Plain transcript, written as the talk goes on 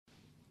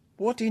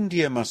What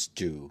India must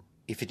do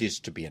if it is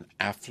to be an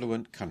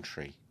affluent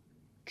country.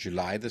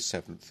 July the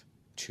 7th,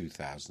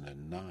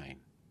 2009.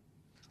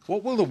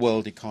 What will the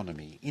world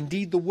economy,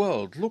 indeed the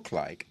world, look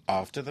like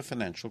after the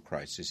financial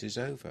crisis is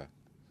over?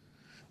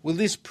 Will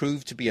this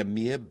prove to be a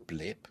mere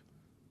blip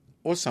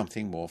or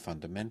something more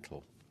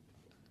fundamental?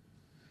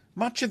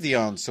 Much of the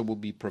answer will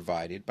be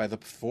provided by the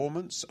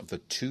performance of the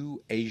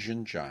two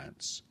Asian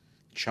giants,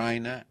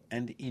 China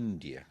and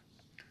India.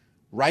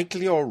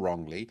 Rightly or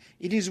wrongly,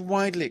 it is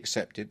widely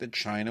accepted that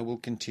China will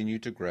continue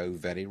to grow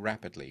very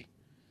rapidly.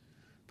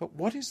 But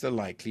what is the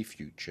likely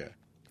future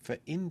for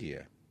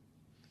India?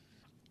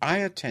 I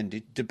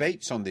attended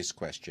debates on this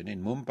question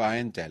in Mumbai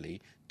and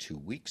Delhi 2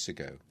 weeks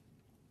ago.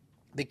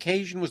 The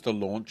occasion was the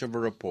launch of a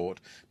report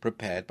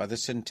prepared by the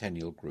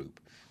Centennial Group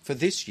for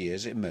this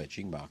year's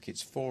Emerging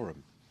Markets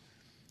Forum.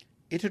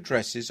 It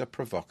addresses a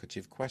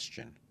provocative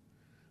question.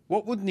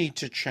 What would need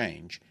to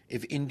change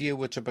if India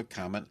were to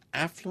become an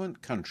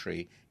affluent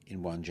country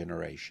in one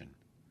generation?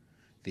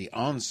 The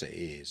answer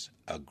is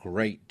a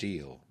great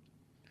deal.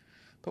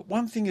 But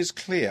one thing is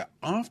clear,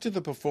 after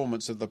the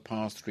performance of the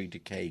past 3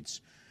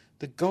 decades,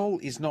 the goal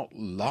is not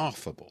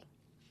laughable.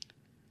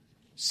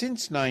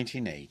 Since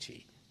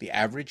 1980, the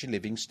average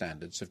living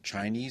standards of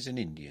Chinese and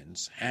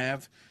Indians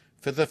have,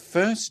 for the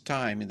first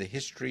time in the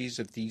histories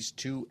of these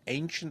two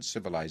ancient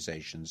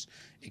civilizations,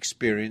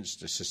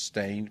 experienced a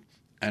sustained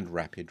and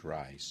rapid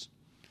rise.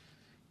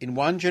 In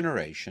one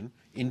generation,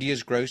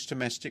 India's gross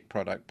domestic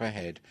product per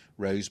head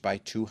rose by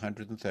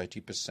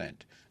 230%,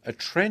 a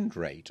trend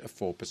rate of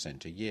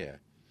 4% a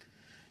year.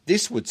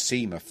 This would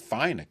seem a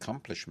fine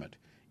accomplishment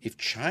if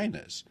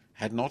China's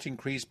had not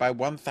increased by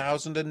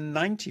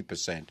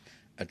 1,090%,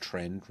 a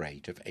trend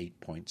rate of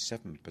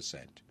 8.7%.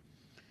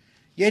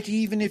 Yet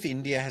even if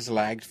India has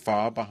lagged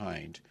far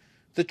behind,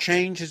 the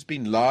change has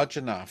been large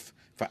enough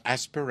for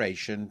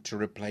aspiration to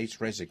replace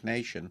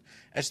resignation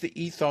as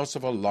the ethos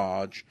of a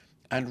large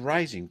and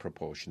rising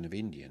proportion of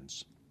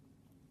Indians.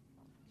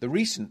 The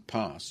recent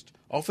past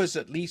offers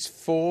at least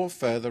 4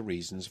 further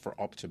reasons for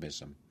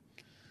optimism.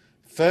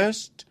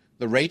 First,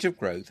 the rate of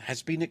growth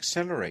has been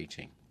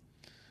accelerating.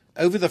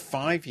 Over the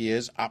 5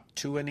 years up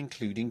to and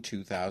including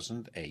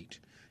 2008,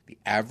 the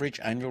average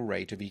annual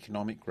rate of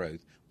economic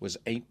growth was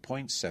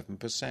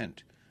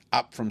 8.7%,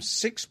 up from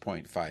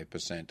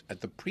 6.5%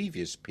 at the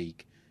previous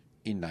peak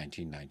in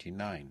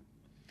 1999.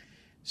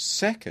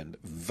 Second,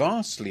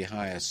 vastly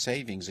higher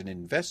savings and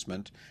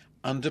investment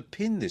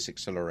underpin this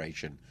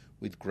acceleration,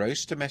 with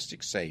gross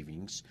domestic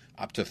savings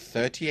up to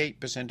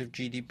 38% of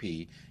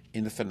GDP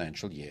in the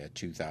financial year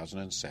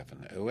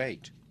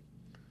 2007-08.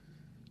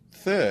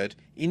 Third,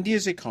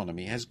 India's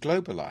economy has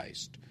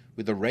globalized,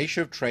 with the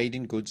ratio of trade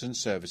in goods and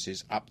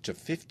services up to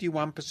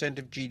 51%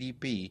 of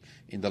GDP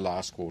in the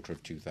last quarter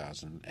of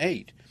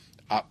 2008,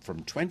 up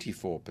from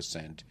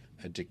 24%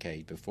 a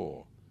decade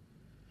before.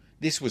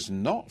 This was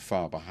not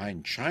far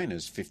behind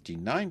China's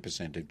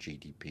 59% of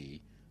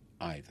GDP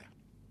either.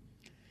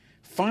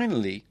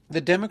 Finally,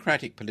 the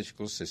democratic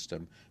political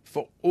system,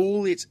 for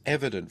all its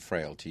evident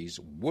frailties,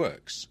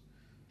 works.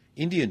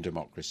 Indian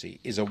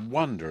democracy is a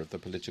wonder of the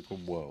political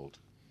world.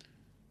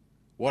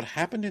 What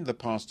happened in the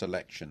past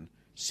election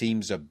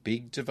seems a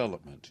big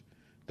development,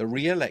 the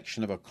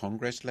re-election of a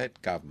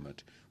Congress-led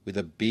government with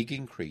a big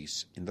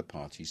increase in the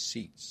party's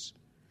seats.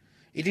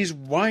 It is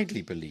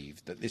widely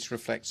believed that this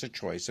reflects a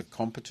choice of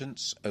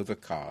competence over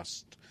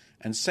caste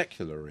and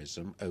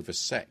secularism over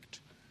sect.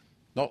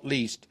 Not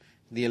least,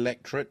 the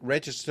electorate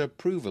registered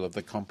approval of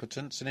the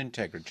competence and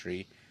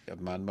integrity of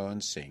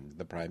Manmohan Singh,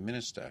 the Prime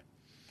Minister.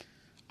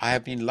 I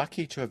have been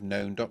lucky to have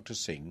known Dr.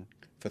 Singh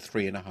for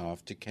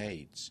 3.5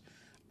 decades.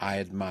 I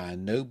admire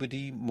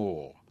nobody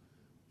more.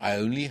 I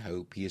only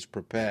hope he is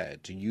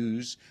prepared to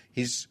use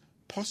his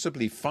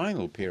possibly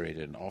final period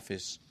in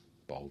office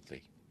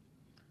boldly.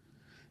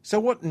 So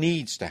what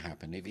needs to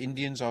happen if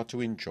Indians are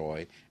to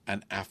enjoy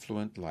an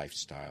affluent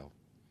lifestyle?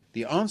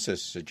 The answer,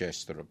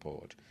 suggests the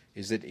report,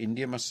 is that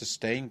India must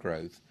sustain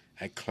growth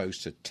at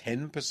close to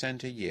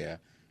 10% a year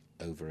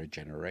over a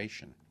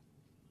generation.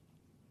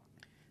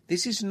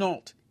 This is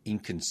not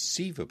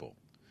inconceivable.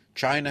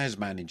 China has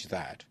managed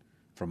that,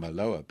 from a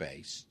lower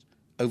base,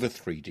 over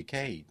 3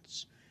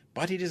 decades.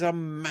 But it is a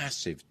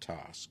massive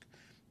task,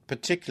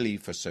 particularly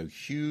for so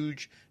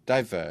huge,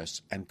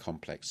 diverse and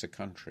complex a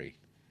country.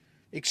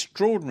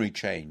 Extraordinary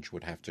change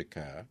would have to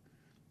occur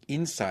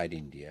inside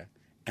India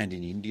and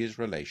in India's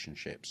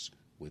relationships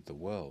with the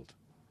world.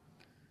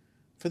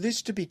 For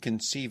this to be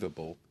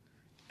conceivable,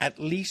 at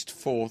least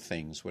 4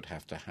 things would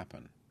have to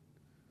happen.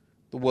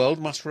 The world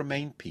must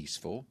remain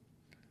peaceful.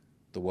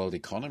 The world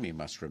economy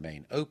must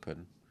remain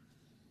open.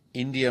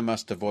 India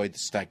must avoid the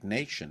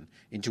stagnation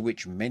into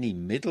which many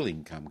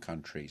middle-income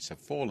countries have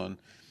fallen.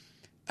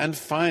 And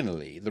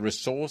finally, the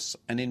resource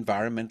and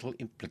environmental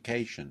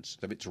implications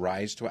of its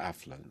rise to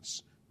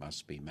affluence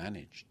must be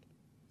managed.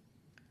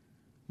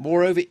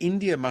 Moreover,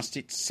 India must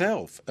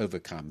itself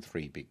overcome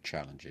 3 big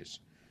challenges: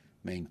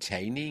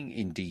 maintaining,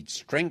 indeed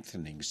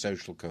strengthening,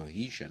 social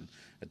cohesion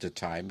at a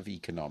time of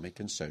economic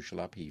and social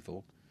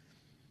upheaval,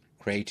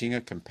 creating a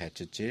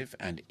competitive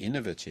and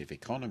innovative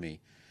economy,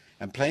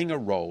 and playing a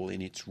role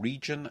in its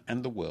region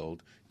and the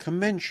world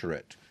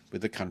commensurate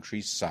with the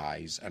country's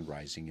size and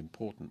rising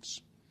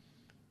importance.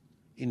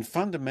 In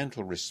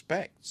fundamental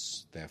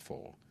respects,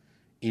 therefore,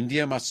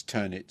 India must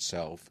turn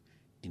itself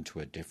into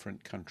a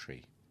different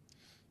country.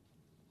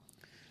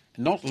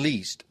 Not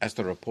least, as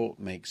the report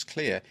makes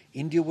clear,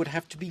 India would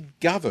have to be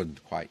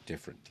governed quite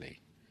differently.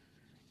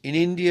 In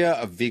India,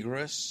 a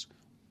vigorous,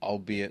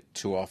 albeit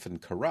too often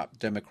corrupt,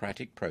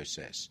 democratic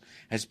process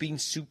has been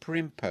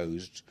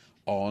superimposed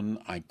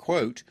on, I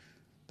quote,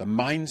 the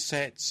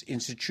mindsets,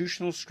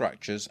 institutional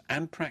structures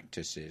and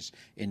practices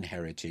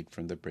inherited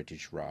from the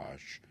British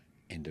Raj,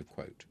 end of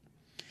quote.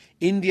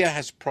 India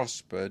has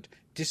prospered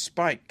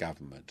despite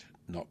government,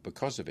 not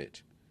because of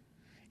it.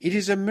 It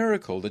is a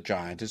miracle the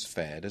giant has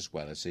fared as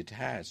well as it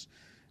has.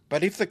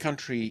 But if the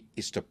country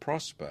is to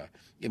prosper,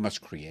 it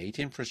must create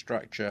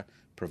infrastructure,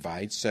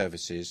 provide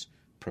services,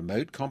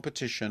 promote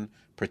competition,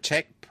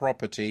 protect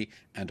property,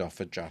 and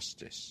offer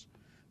justice.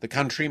 The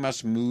country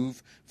must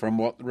move from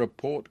what the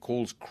report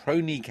calls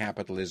crony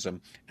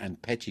capitalism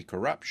and petty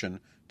corruption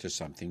to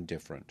something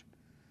different.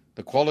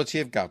 The quality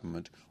of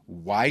government,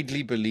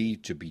 widely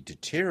believed to be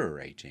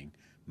deteriorating,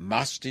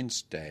 must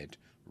instead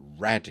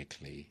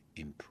radically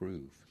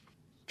improve.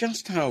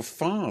 Just how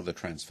far the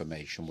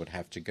transformation would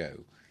have to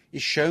go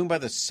is shown by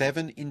the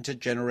 7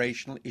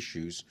 intergenerational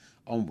issues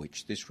on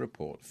which this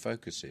report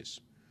focuses.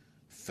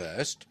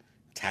 First,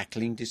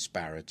 tackling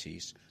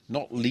disparities,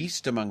 not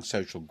least among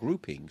social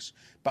groupings,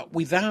 but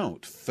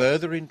without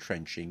further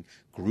entrenching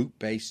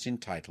group-based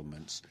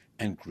entitlements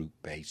and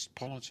group-based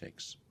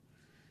politics.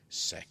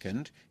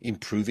 Second,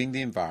 improving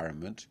the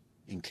environment,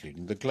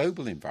 including the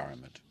global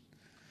environment.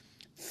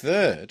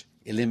 Third,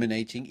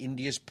 eliminating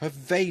India's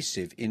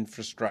pervasive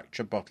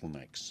infrastructure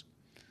bottlenecks.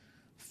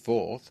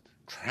 Fourth,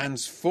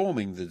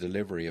 transforming the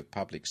delivery of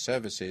public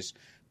services,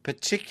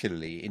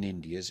 particularly in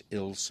India's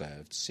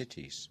ill-served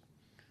cities.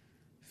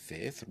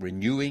 Fifth,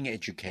 renewing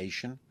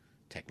education,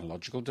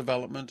 technological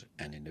development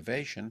and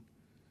innovation.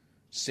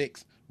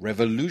 Sixth,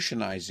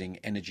 revolutionizing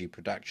energy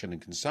production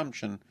and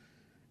consumption.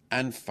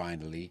 And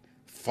finally,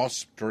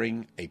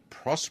 fostering a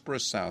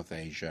prosperous South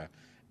Asia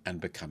and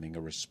becoming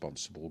a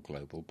responsible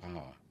global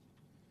power.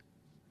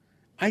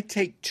 I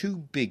take 2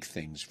 big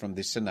things from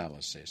this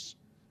analysis,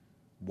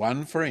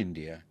 one for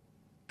India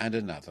and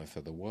another for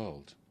the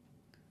world.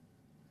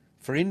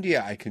 For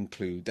India, I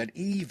conclude that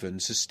even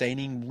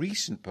sustaining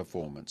recent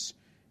performance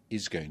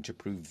is going to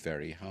prove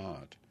very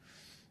hard.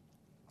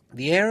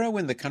 The era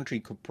when the country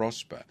could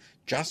prosper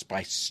just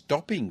by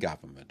stopping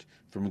government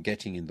from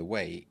getting in the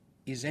way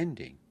is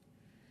ending.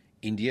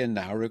 India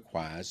now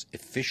requires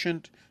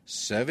efficient,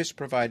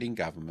 service-providing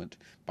government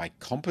by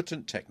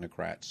competent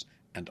technocrats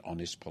and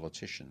honest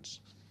politicians.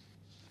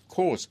 Of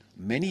course,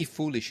 many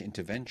foolish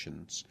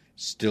interventions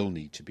still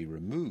need to be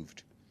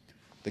removed.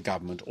 The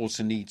government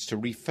also needs to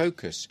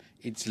refocus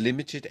its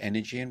limited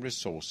energy and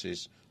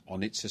resources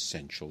on its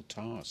essential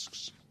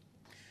tasks.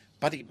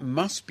 But it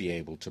must be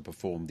able to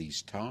perform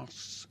these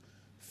tasks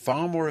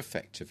far more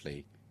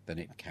effectively than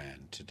it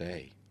can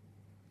today.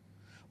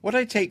 What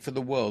I take for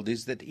the world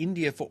is that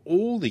India, for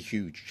all the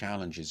huge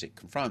challenges it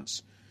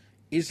confronts,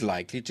 is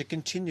likely to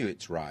continue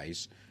its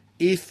rise,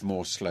 if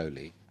more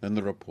slowly than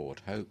the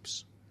report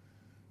hopes.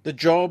 The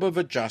job of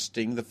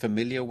adjusting the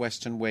familiar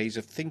Western ways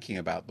of thinking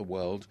about the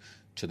world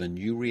to the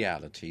new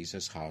realities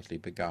has hardly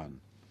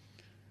begun.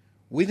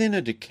 Within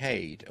a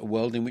decade, a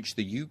world in which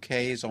the UK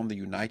is on the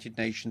United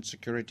Nations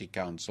Security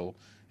Council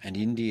and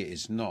India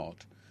is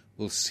not,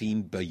 will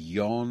seem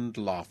beyond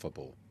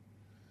laughable.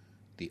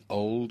 The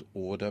old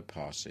order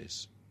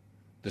passes.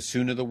 The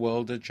sooner the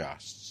world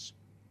adjusts,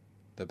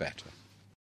 the better.